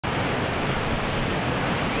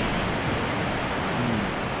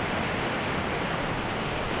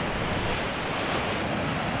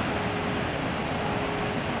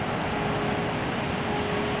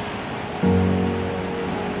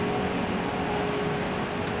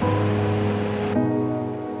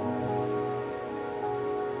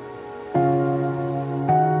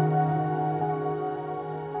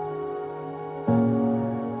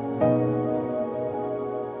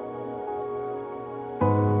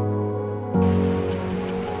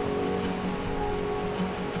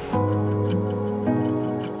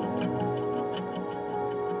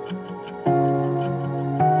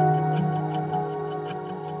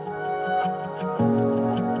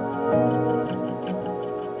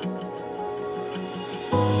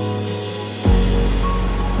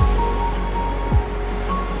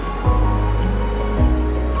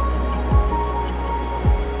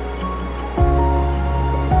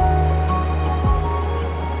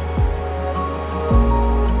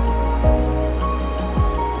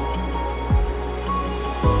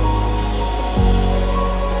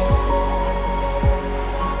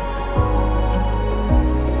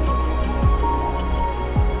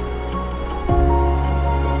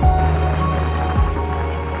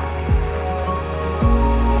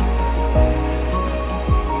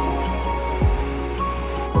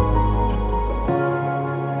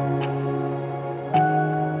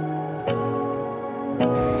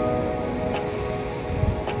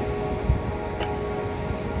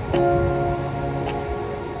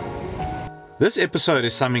This episode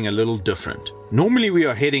is something a little different. Normally we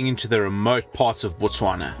are heading into the remote parts of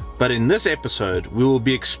Botswana, but in this episode we will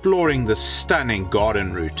be exploring the stunning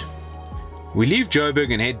garden route. We leave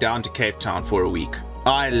Joburg and head down to Cape Town for a week.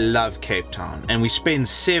 I love Cape Town and we spend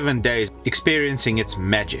 7 days experiencing its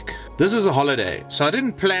magic. This is a holiday, so I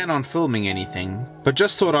didn't plan on filming anything, but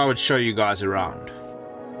just thought I would show you guys around.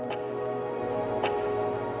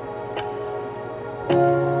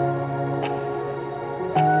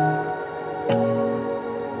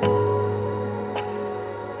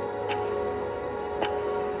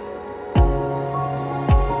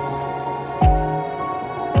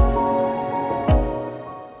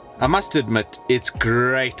 I must admit, it's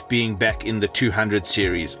great being back in the 200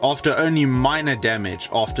 series after only minor damage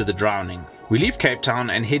after the drowning. We leave Cape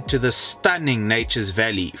Town and head to the stunning Nature's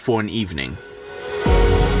Valley for an evening.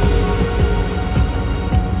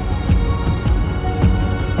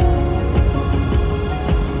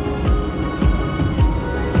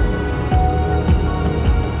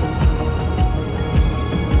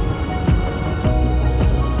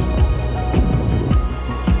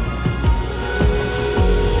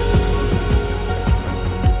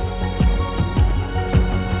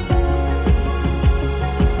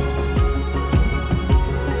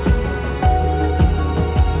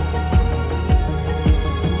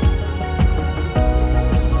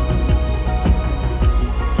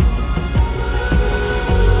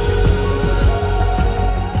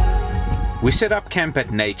 We set up camp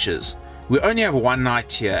at Nature's. We only have one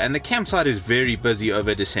night here and the campsite is very busy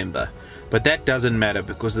over December, but that doesn't matter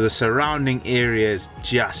because the surrounding area is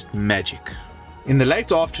just magic. In the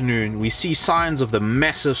late afternoon we see signs of the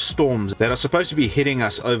massive storms that are supposed to be hitting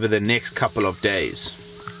us over the next couple of days.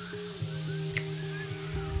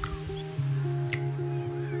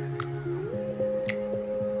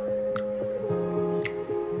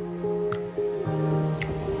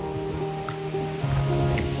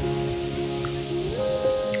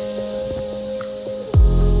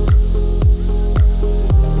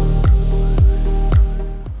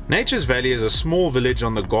 Nature's Valley is a small village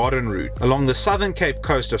on the Garden Route along the southern Cape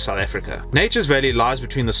coast of South Africa. Nature's Valley lies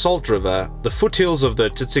between the Salt River, the foothills of the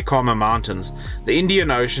Tsitsikamma Mountains, the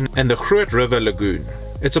Indian Ocean and the Groot River Lagoon.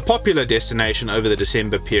 It's a popular destination over the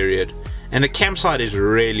December period and the campsite is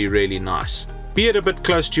really nice. Be it a bit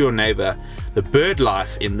close to your neighbor, the bird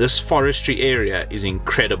life in this forestry area is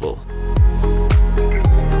incredible.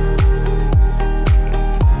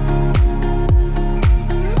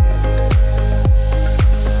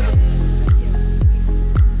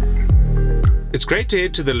 It's great to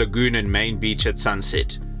head to the lagoon and main beach at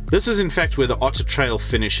sunset. This is in fact where the Otter Trail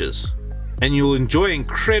finishes, and you'll enjoy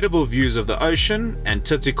incredible views of the ocean and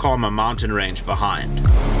Tsitsikamma mountain range behind.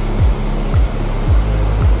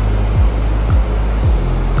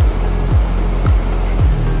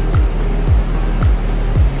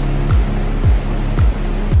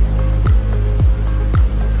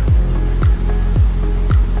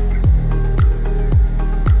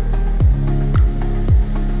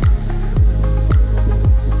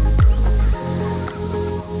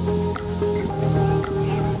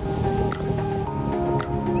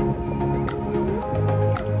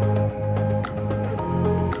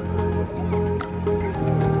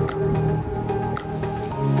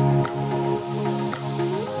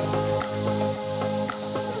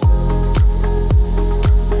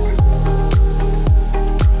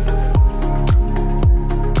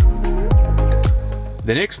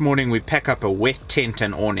 The next morning we pack up a wet tent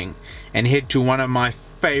and awning and head to one of my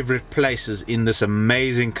favorite places in this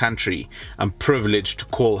amazing country I'm privileged to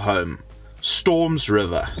call home, Storms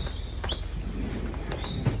River.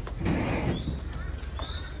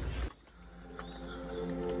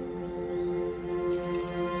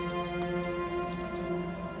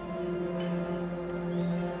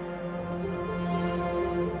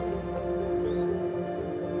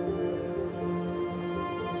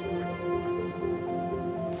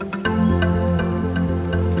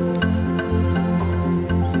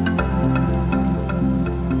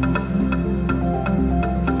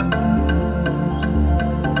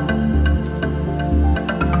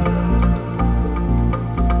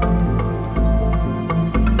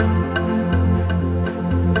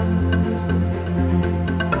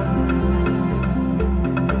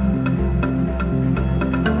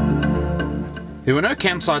 There were no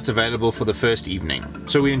campsites available for the first evening,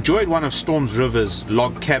 so we enjoyed one of Storms River's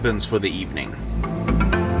log cabins for the evening.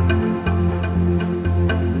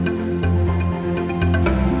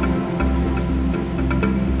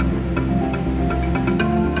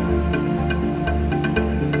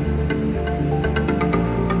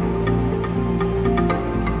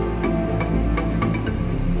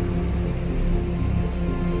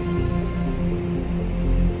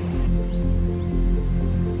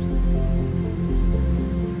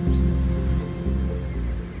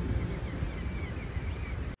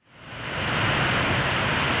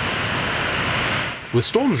 With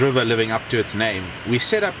Storms River living up to its name, we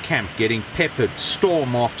set up camp getting peppered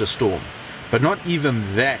storm after storm, but not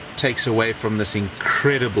even that takes away from this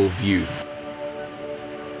incredible view.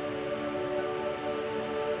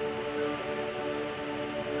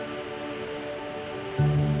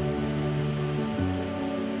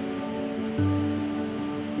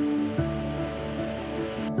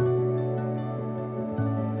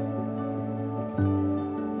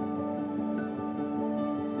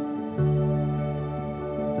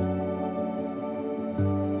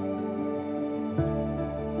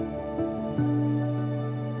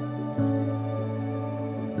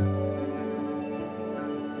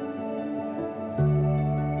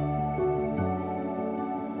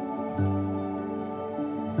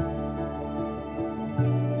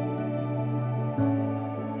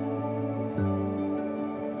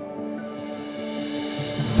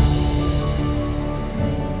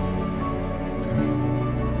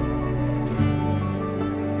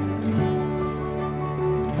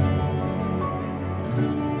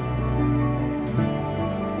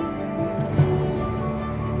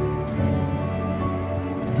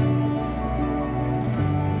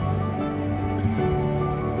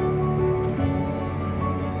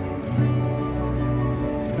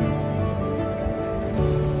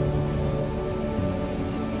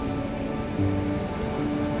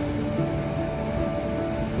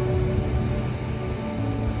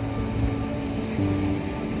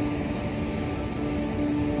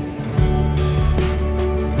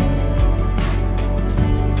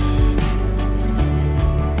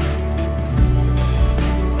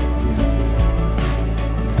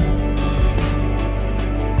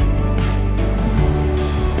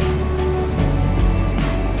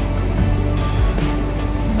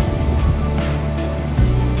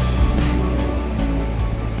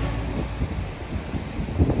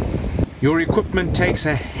 Your equipment takes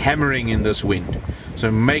a hammering in this wind,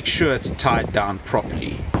 so make sure it's tied down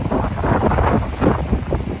properly.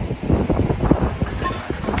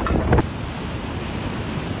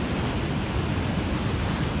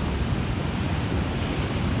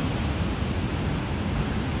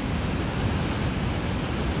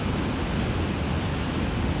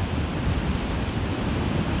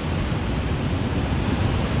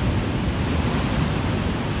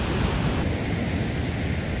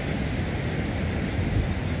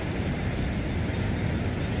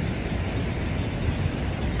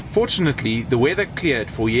 Fortunately, the weather cleared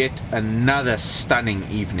for yet another stunning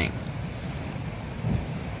evening.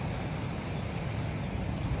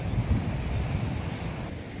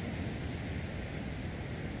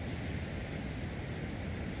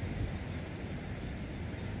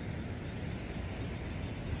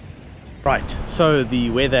 Right, so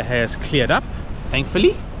the weather has cleared up,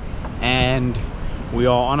 thankfully, and we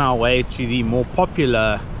are on our way to the more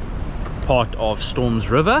popular part of Storms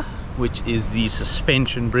River, which is the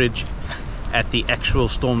suspension bridge at the actual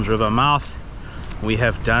Storms River mouth. We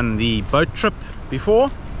have done the boat trip before,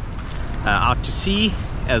 out to sea,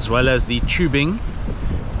 as well as the tubing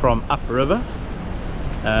from upriver.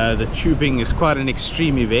 The tubing is quite an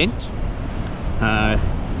extreme event.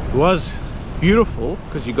 It was beautiful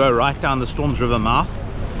because you go right down the Storms River mouth,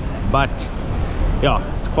 but yeah,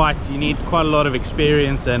 you need quite a lot of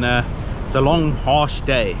experience, and it's a long, harsh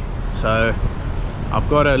day. So I've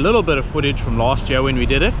got a little bit of footage from last year when we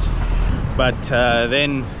did it, but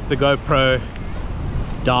then the GoPro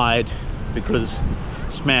died because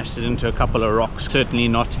smashed it into a couple of rocks. Certainly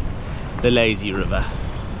not the lazy river,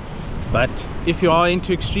 but if you are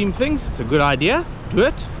into extreme things, it's a good idea, do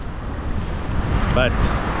it. But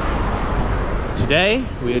today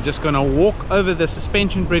we are just going to walk over the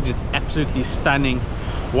suspension bridge. It's absolutely stunning,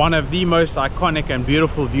 one of the most iconic and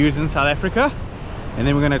beautiful views in South Africa. And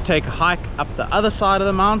then we're going to take a hike up the other side of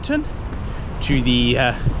the mountain to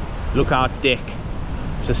the lookout deck.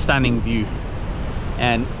 It's a stunning view,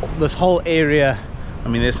 and this whole area, I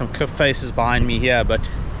mean, there's some cliff faces behind me here, but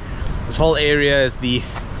this whole area is the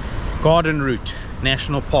Garden Route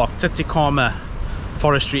National Park, Tsitsikamma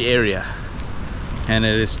forestry area, and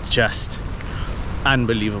it is just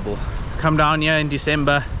unbelievable. Come down here in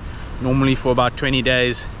December, normally for about 20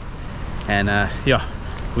 days, and yeah,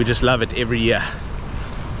 we just love it every year.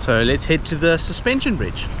 So let's head to the suspension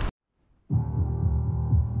bridge.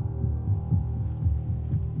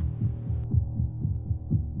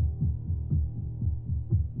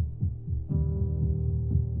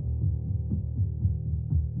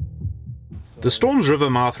 The Storms River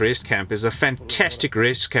Mouth Rest Camp is a fantastic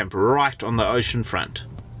rest camp right on the ocean front.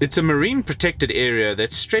 It's a marine protected area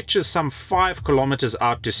that stretches some 5 kilometers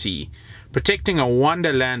out to sea, protecting a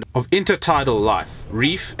wonderland of intertidal life,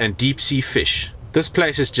 reef and deep sea fish. This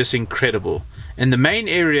place is just incredible, And the main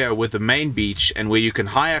area with the main beach and where you can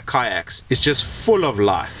hire kayaks is just full of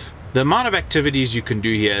life. The amount of activities you can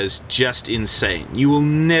do here is just insane. You will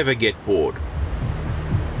never get bored.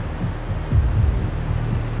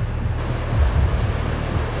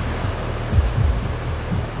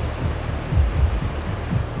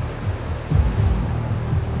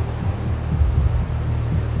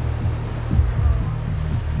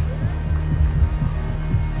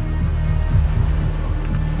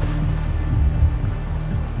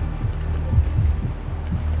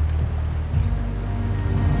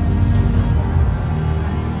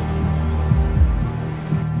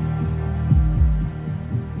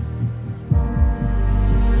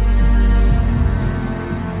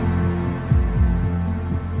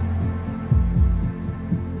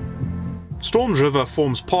 Storms River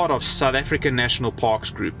forms part of South African National Parks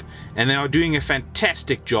Group, and they are doing a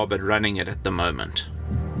fantastic job at running it at the moment.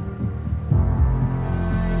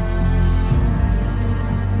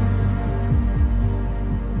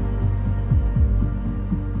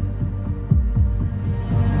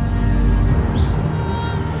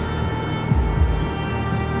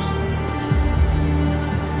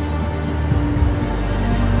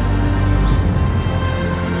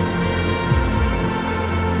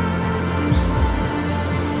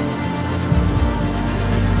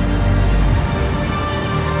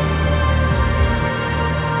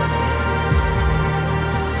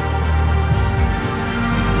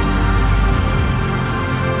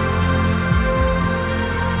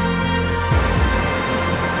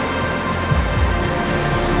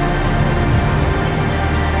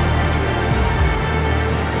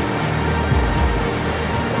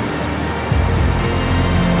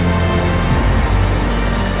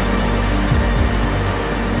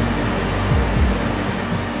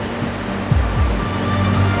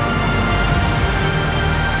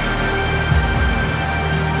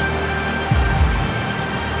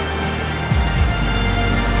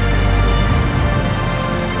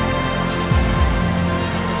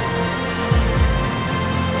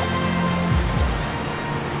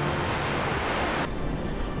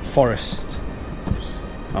 Forests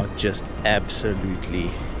are just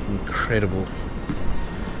absolutely incredible.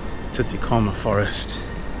 Tsitsikamma forest,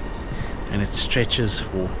 and it stretches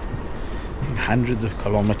for hundreds of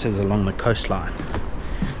kilometers along the coastline,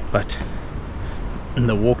 but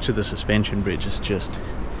the walk to the suspension bridge is just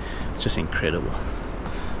incredible.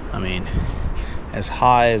 I mean, as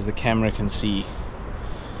high as the camera can see,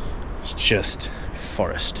 it's just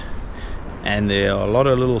forest. And there are a lot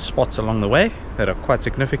of little spots along the way that are quite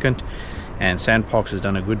significant, and Sandparks has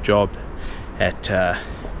done a good job at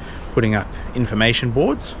putting up information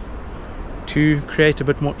boards to create a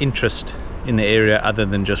bit more interest in the area other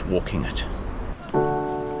than just walking it.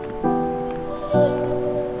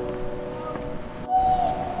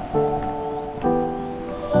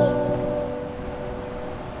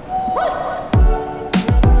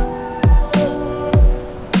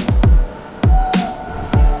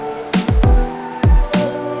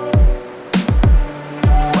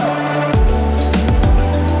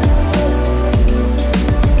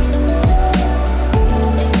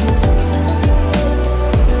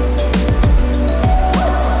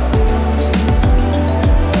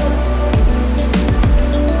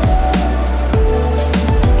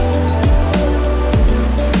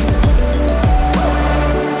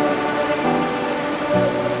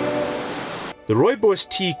 The rooibos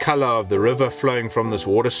tea color of the river flowing from this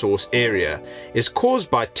water source area is caused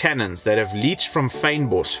by tannins that have leached from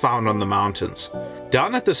fynbos found on the mountains.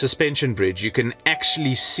 Down at the suspension bridge, you can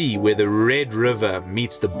actually see where the Red River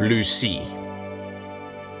meets the Blue Sea.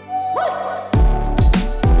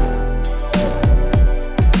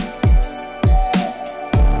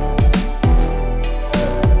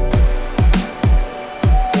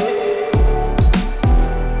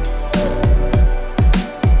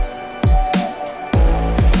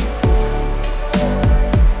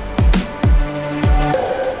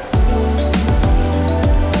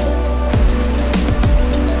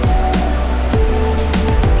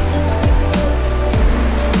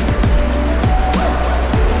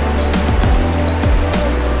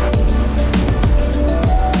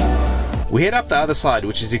 We head up the other side,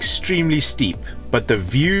 which is extremely steep, but the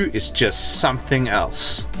view is just something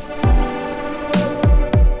else.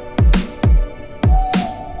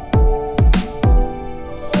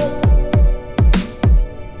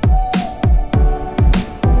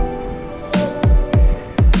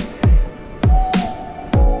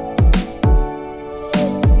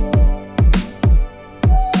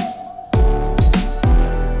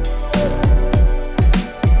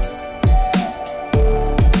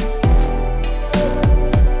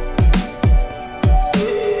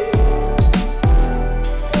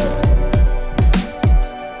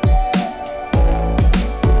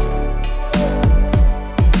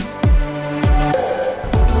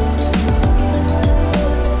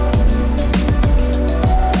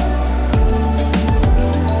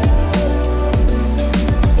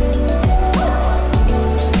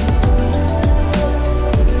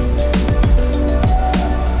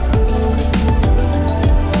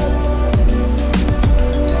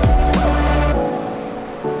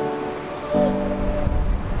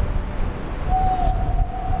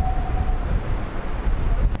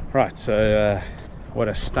 Right, so what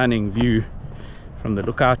a stunning view from the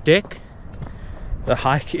lookout deck. The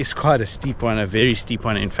hike is quite a steep one, a very steep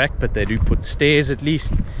one in fact, but they do put stairs at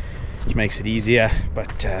least, which makes it easier.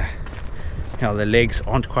 But you know, the legs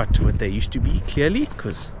aren't quite what they used to be, clearly,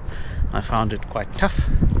 because I found it quite tough.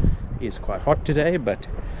 It is quite hot today, but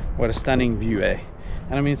what a stunning view, eh?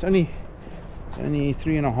 And I mean, it's only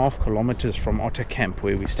 3.5 kilometers from Otter Camp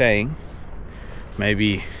where we're staying.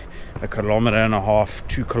 Maybe 1.5 kilometers,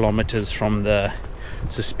 2 kilometers from the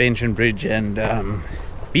suspension bridge and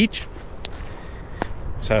beach.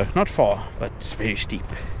 So not far, but it's very steep,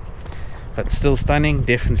 but still stunning.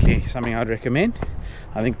 Definitely something I'd recommend.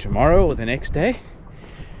 I think tomorrow or the next day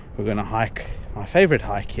we're going to hike my favorite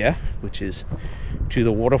hike here, which is to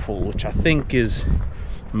the waterfall, which I think is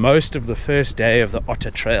most of the first day of the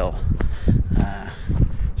Otter Trail.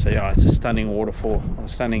 So yeah, it's a stunning waterfall, a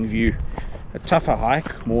stunning view, a tougher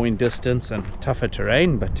hike, more in distance and tougher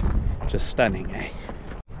terrain, but just stunning, eh?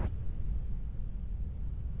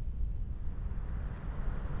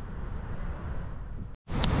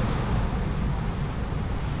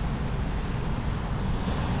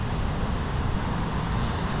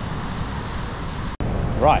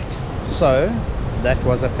 Right, so that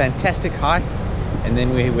was a fantastic hike, and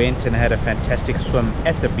then we went and had a fantastic swim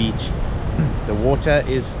at the beach. The water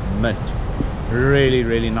is mint,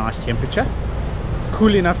 really nice temperature,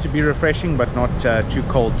 cool enough to be refreshing, but not too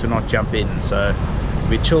cold to not jump in. So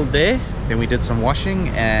we chilled there, then we did some washing,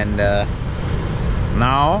 and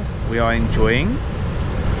now we are enjoying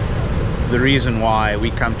the reason why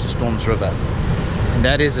we come to Storms River, and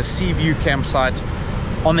that is a sea view campsite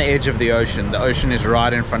on the edge of the ocean. The ocean is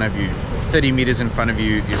right in front of you. 30 meters in front of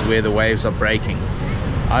you is where the waves are breaking.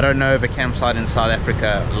 I don't know of a campsite in South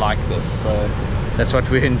Africa like this, so that's what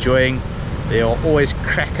we're enjoying. There are always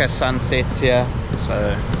cracker sunsets here,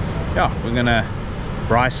 so yeah, we're gonna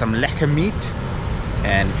fry some lekker meat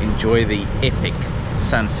and enjoy the epic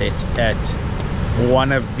sunset at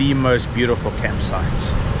one of the most beautiful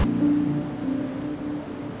campsites.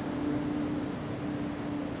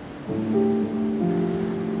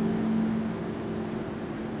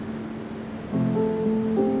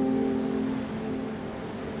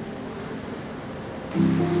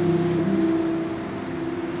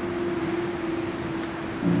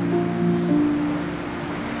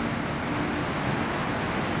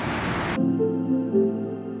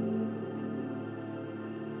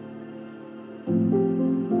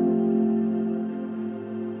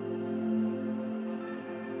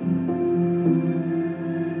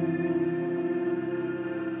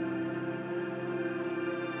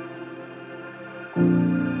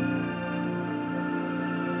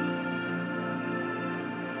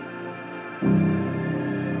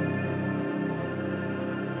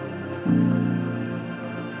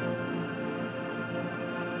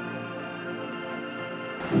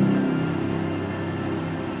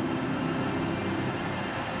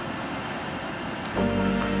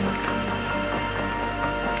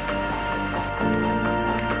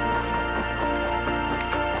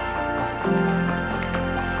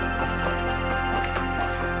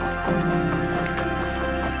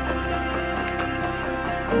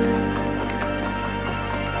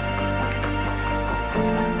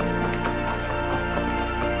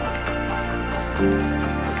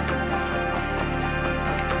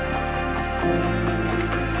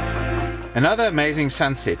 Another amazing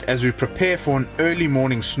sunset as we prepare for an early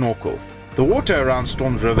morning snorkel. The water around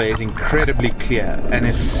Storms River is incredibly clear and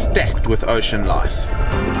is stacked with ocean life.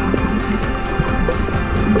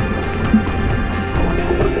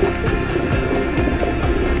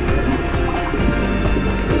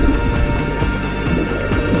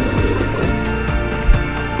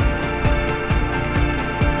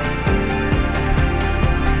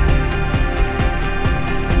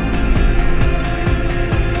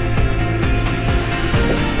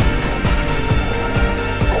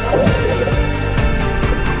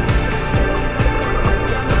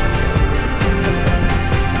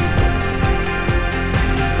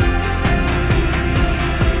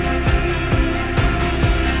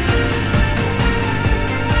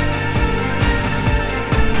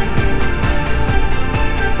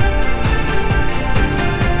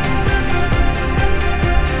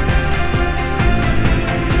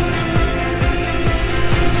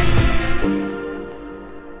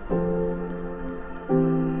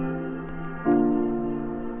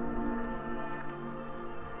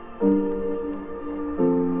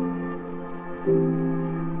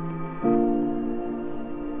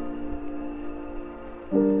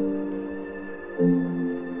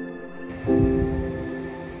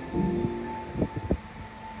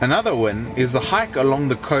 Another win is the hike along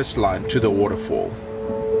the coastline to the waterfall.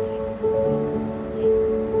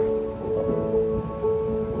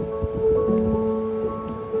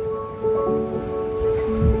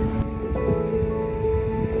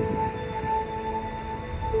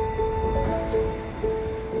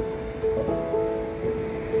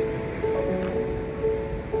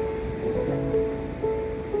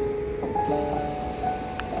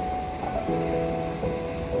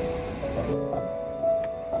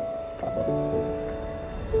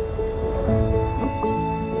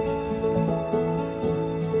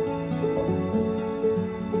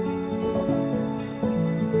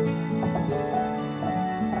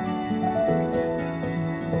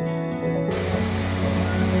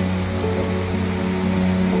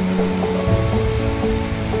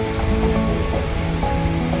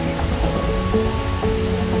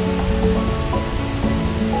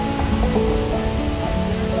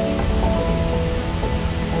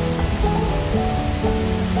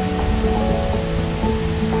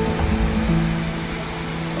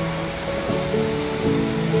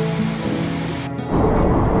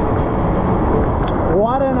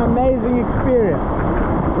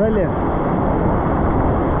 Brilliant.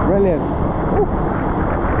 Brilliant. Ooh.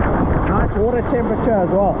 Nice water temperature as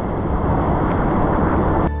well.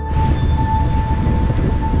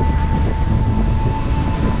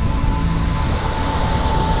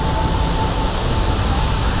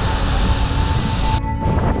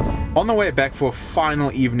 On the way back for a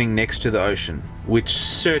final evening next to the ocean, which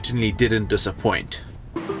certainly didn't disappoint.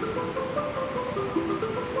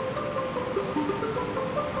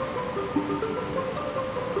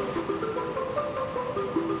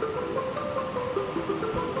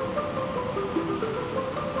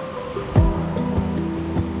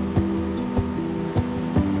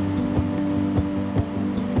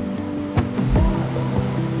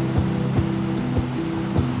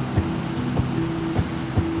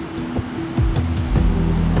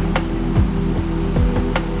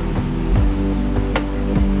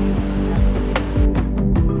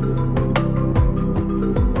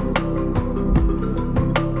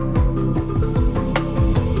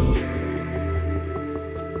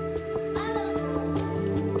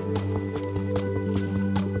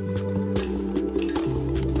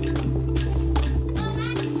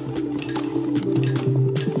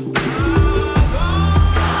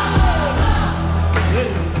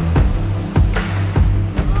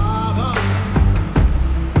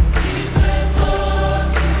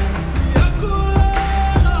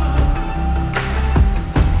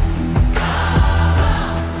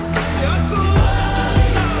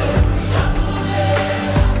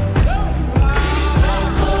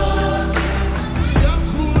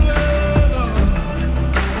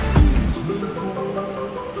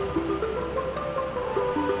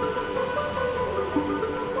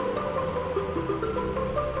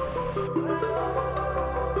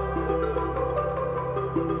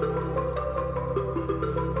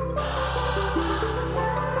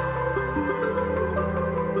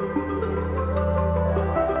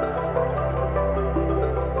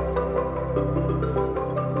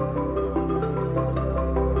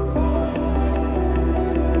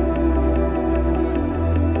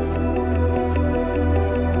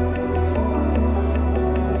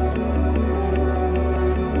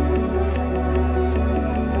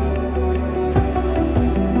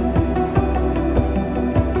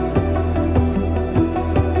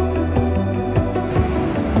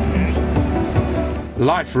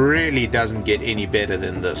 Life really doesn't get any better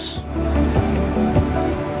than this.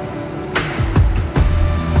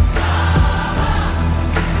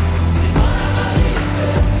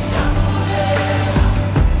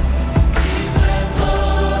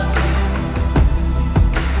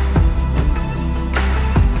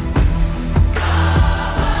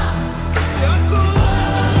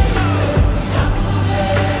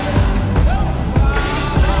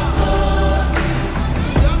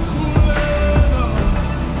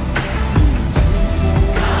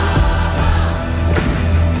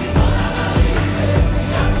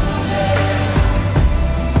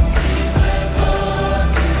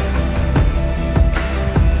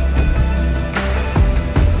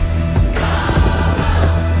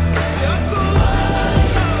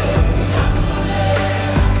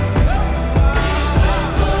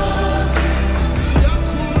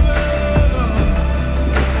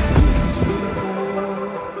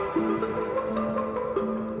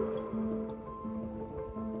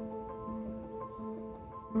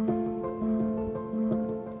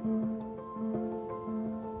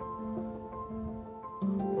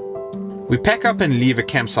 We pack up and leave a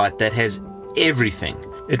campsite that has everything.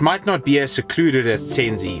 It might not be as secluded as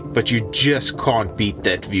Tsenzi, but you just can't beat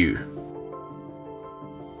that view.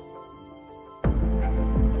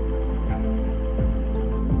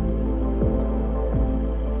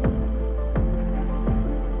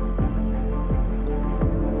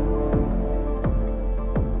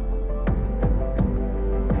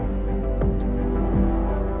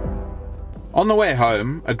 On the way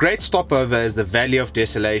home, a great stopover is the Valley of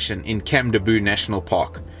Desolation in Kamdaboo National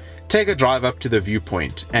Park. Take a drive up to the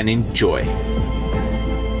viewpoint and enjoy.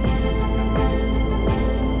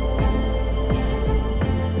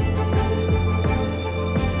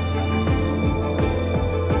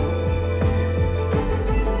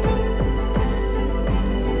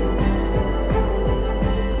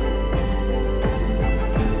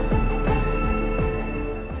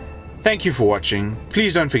 Thank you for watching.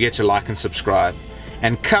 Please don't forget to like and subscribe.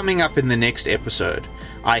 And coming up in the next episode,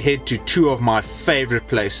 I head to two of my favorite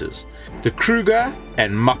places, the Kruger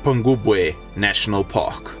and Mapungubwe National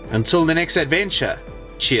Park. Until the next adventure,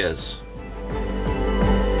 cheers.